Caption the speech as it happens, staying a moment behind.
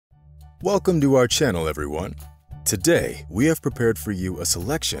Welcome to our channel, everyone. Today, we have prepared for you a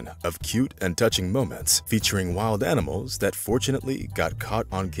selection of cute and touching moments featuring wild animals that fortunately got caught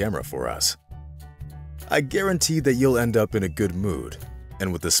on camera for us. I guarantee that you'll end up in a good mood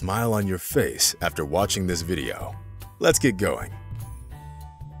and with a smile on your face after watching this video. Let's get going.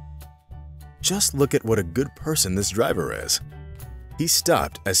 Just look at what a good person this driver is. He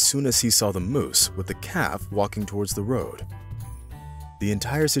stopped as soon as he saw the moose with the calf walking towards the road. The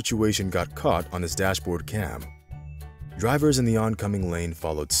entire situation got caught on his dashboard cam. Drivers in the oncoming lane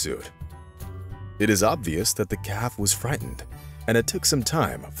followed suit. It is obvious that the calf was frightened, and it took some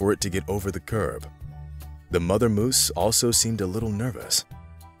time for it to get over the curb. The mother moose also seemed a little nervous,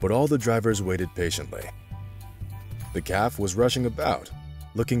 but all the drivers waited patiently. The calf was rushing about,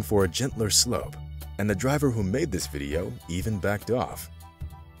 looking for a gentler slope, and the driver who made this video even backed off.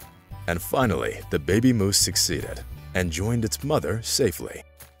 And finally, the baby moose succeeded and joined its mother safely.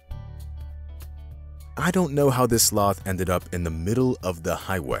 I don't know how this sloth ended up in the middle of the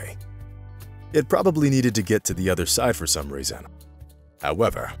highway. It probably needed to get to the other side for some reason.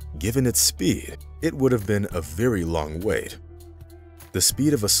 However, given its speed, it would have been a very long wait. The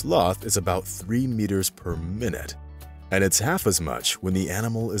speed of a sloth is about 3 meters per minute, and it's half as much when the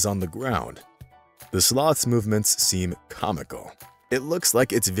animal is on the ground. The sloth's movements seem comical. It looks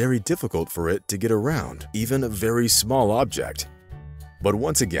like it's very difficult for it to get around, even a very small object. But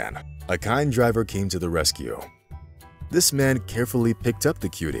once again, a kind driver came to the rescue. This man carefully picked up the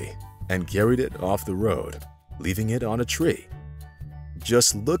cutie and carried it off the road, leaving it on a tree.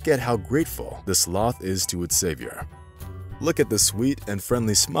 Just look at how grateful the sloth is to its savior. Look at the sweet and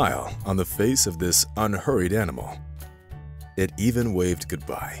friendly smile on the face of this unhurried animal. It even waved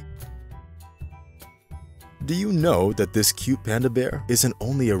goodbye. Do you know that this cute panda bear isn't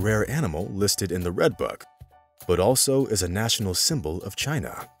only a rare animal listed in the Red Book, but also is a national symbol of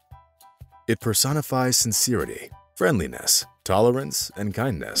China? It personifies sincerity, friendliness, tolerance, and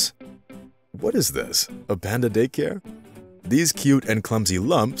kindness. What is this, a panda daycare? These cute and clumsy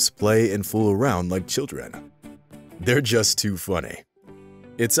lumps play and fool around like children. They're just too funny.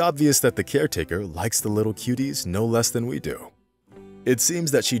 It's obvious that the caretaker likes the little cuties no less than we do. It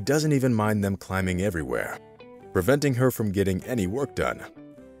seems that she doesn't even mind them climbing everywhere, preventing her from getting any work done.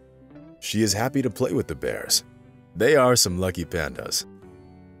 She is happy to play with the bears. They are some lucky pandas.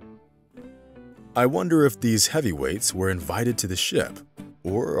 I wonder if these heavyweights were invited to the ship,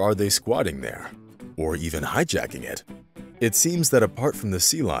 or are they squatting there, or even hijacking it? It seems that apart from the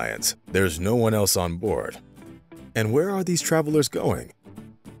sea lions, there's no one else on board. And where are these travelers going?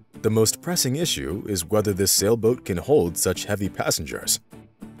 The most pressing issue is whether this sailboat can hold such heavy passengers.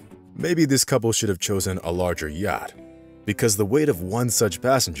 Maybe this couple should have chosen a larger yacht, because the weight of one such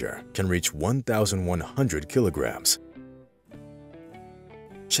passenger can reach 1,100 kilograms.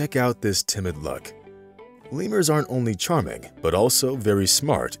 Check out this timid look. Lemurs aren't only charming, but also very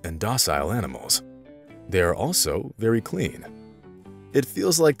smart and docile animals. They are also very clean. It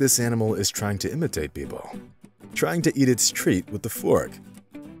feels like this animal is trying to imitate people, trying to eat its treat with the fork.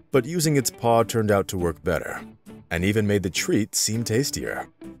 But using its paw turned out to work better, and even made the treat seem tastier.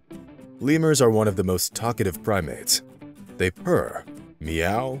 Lemurs are one of the most talkative primates. They purr,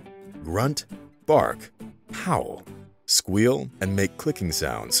 meow, grunt, bark, howl, squeal, and make clicking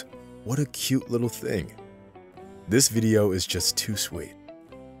sounds. What a cute little thing. This video is just too sweet.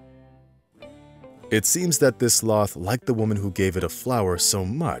 It seems that this sloth liked the woman who gave it a flower so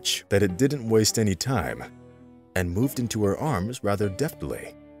much that it didn't waste any time and moved into her arms rather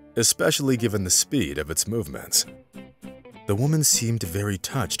deftly, especially given the speed of its movements. The woman seemed very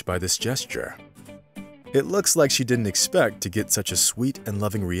touched by this gesture. It looks like she didn't expect to get such a sweet and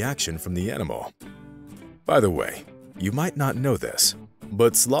loving reaction from the animal. By the way, you might not know this,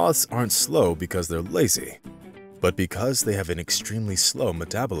 but sloths aren't slow because they're lazy, but because they have an extremely slow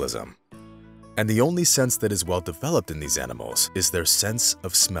metabolism. And the only sense that is well developed in these animals is their sense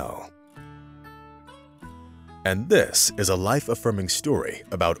of smell. And this is a life-affirming story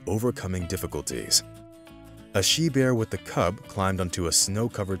about overcoming difficulties. A she-bear with the cub climbed onto a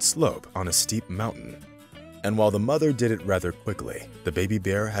snow-covered slope on a steep mountain. And while the mother did it rather quickly, the baby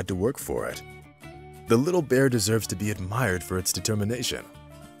bear had to work for it. The little bear deserves to be admired for its determination.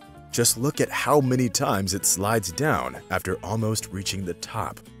 Just look at how many times it slides down after almost reaching the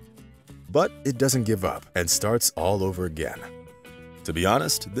top. But it doesn't give up and starts all over again. To be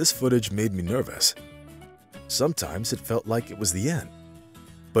honest, this footage made me nervous. Sometimes it felt like it was the end.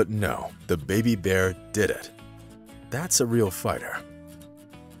 But no, the baby bear did it. That's a real fighter.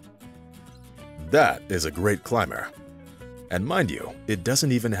 That is a great climber. And mind you, it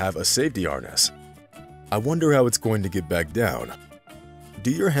doesn't even have a safety harness. I wonder how it's going to get back down.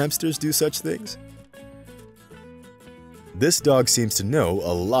 Do your hamsters do such things? This dog seems to know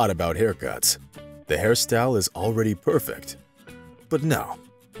a lot about haircuts. The hairstyle is already perfect. But no,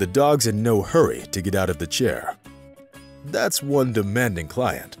 the dog's in no hurry to get out of the chair. That's one demanding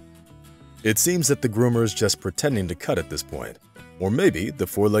client. It seems that the groomer's just pretending to cut at this point. Or maybe the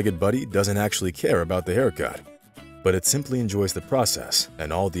four-legged buddy doesn't actually care about the haircut, but it simply enjoys the process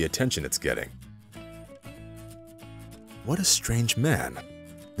and all the attention it's getting. What a strange man,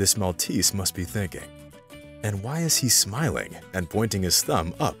 this Maltese must be thinking. And why is he smiling and pointing his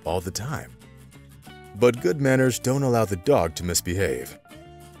thumb up all the time? But good manners don't allow the dog to misbehave.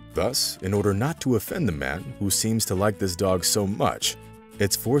 Thus, in order not to offend the man who seems to like this dog so much,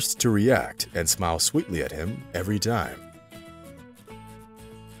 it's forced to react and smile sweetly at him every time.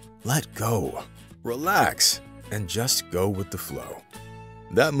 Let go, relax, and just go with the flow.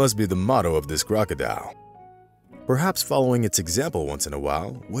 That must be the motto of this crocodile. Perhaps following its example once in a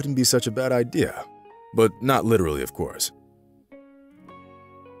while wouldn't be such a bad idea, but not literally, of course.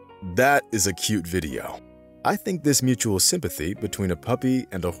 That is a cute video. I think this mutual sympathy between a puppy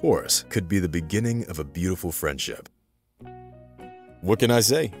and a horse could be the beginning of a beautiful friendship. What can I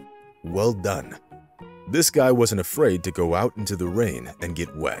say? Well done. This guy wasn't afraid to go out into the rain and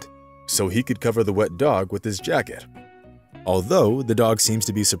get wet, so he could cover the wet dog with his jacket. Although the dog seems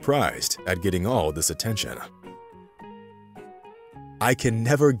to be surprised at getting all this attention. I can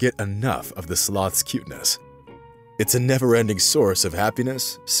never get enough of the sloth's cuteness. It's a never-ending source of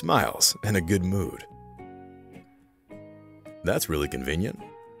happiness, smiles, and a good mood. That's really convenient.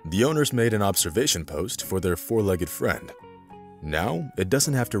 The owners made an observation post for their four-legged friend. Now, it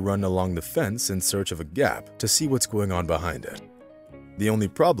doesn't have to run along the fence in search of a gap to see what's going on behind it. The only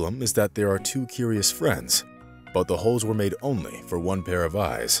problem is that there are two curious friends, but the holes were made only for one pair of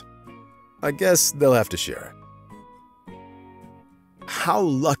eyes. I guess they'll have to share. How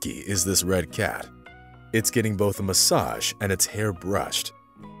lucky is this red cat? It's getting both a massage and its hair brushed.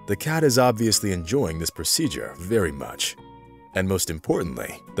 The cat is obviously enjoying this procedure very much. And most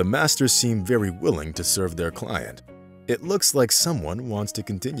importantly, the masters seem very willing to serve their client. It looks like someone wants to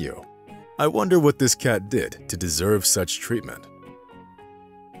continue. I wonder what this cat did to deserve such treatment.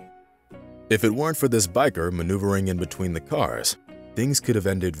 If it weren't for this biker maneuvering in between the cars, things could have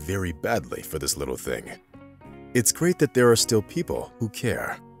ended very badly for this little thing. It's great that there are still people who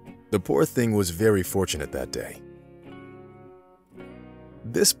care. The poor thing was very fortunate that day.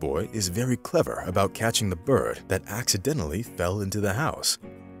 This boy is very clever about catching the bird that accidentally fell into the house.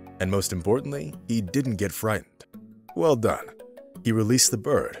 And most importantly, he didn't get frightened. Well done. He released the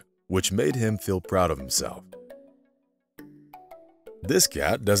bird, which made him feel proud of himself. This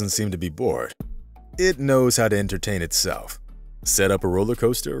cat doesn't seem to be bored. It knows how to entertain itself. Set up a roller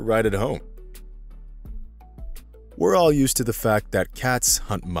coaster right at home. We're all used to the fact that cats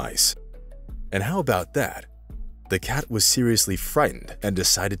hunt mice. And how about that? The cat was seriously frightened and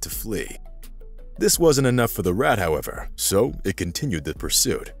decided to flee. This wasn't enough for the rat, however, so it continued the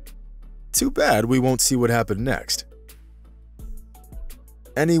pursuit. Too bad we won't see what happened next.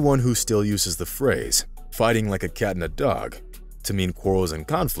 Anyone who still uses the phrase, fighting like a cat and a dog, to mean quarrels and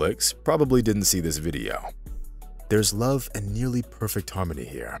conflicts probably didn't see this video. There's love and nearly perfect harmony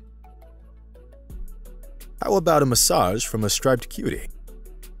here. How about a massage from a striped cutie?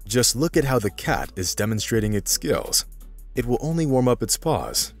 Just look at how the cat is demonstrating its skills. It will only warm up its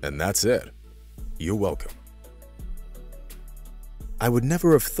paws, and that's it. You're welcome. I would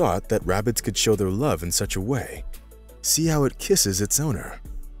never have thought that rabbits could show their love in such a way. See how it kisses its owner.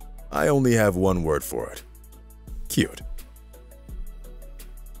 I only have one word for it. Cute.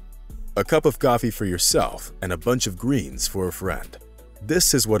 A cup of coffee for yourself and a bunch of greens for a friend.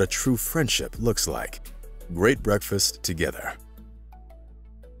 This is what a true friendship looks like. Great breakfast together.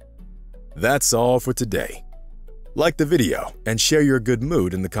 That's all for today. Like the video and share your good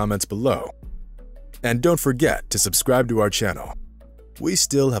mood in the comments below. And don't forget to subscribe to our channel. We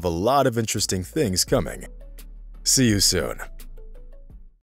still have a lot of interesting things coming. See you soon.